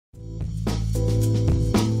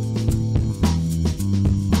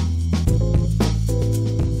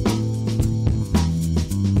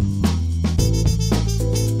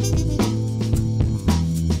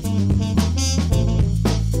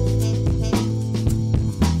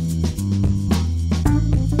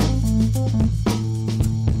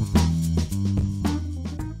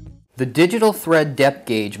The digital thread depth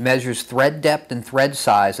gauge measures thread depth and thread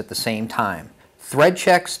size at the same time.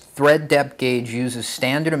 ThreadCheck's thread depth gauge uses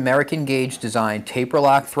standard American Gage Design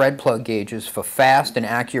taperlock thread plug gauges for fast and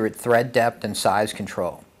accurate thread depth and size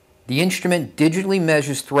control. The instrument digitally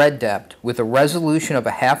measures thread depth with a resolution of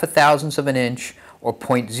 0.005 of an inch or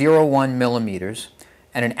 0.01 millimeters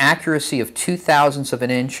and an accuracy of 0.002 of an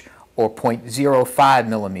inch or 0.05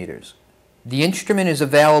 millimeters. The instrument is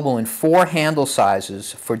available in 4 handle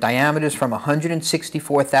sizes for diameters from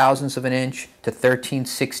 164 thousandths of an inch to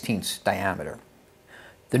 13/16 diameter.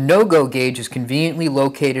 The no-go gauge is conveniently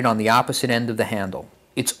located on the opposite end of the handle.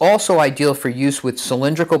 It's also ideal for use with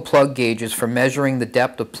cylindrical plug gauges for measuring the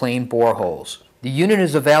depth of plain boreholes. The unit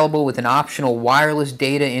is available with an optional wireless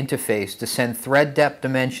data interface to send thread depth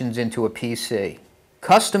dimensions into a PC.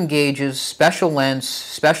 Custom gauges, special lengths,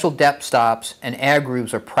 special depth stops, and air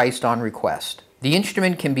grooves are priced on request. The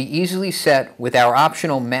instrument can be easily set with our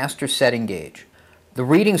optional master setting gauge. The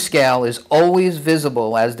reading scale is always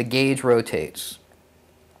visible as the gauge rotates.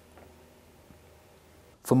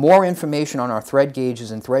 For more information on our thread gauges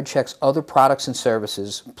and ThreadCheck's other products and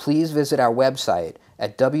services, please visit our website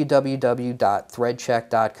at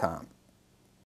www.threadcheck.com.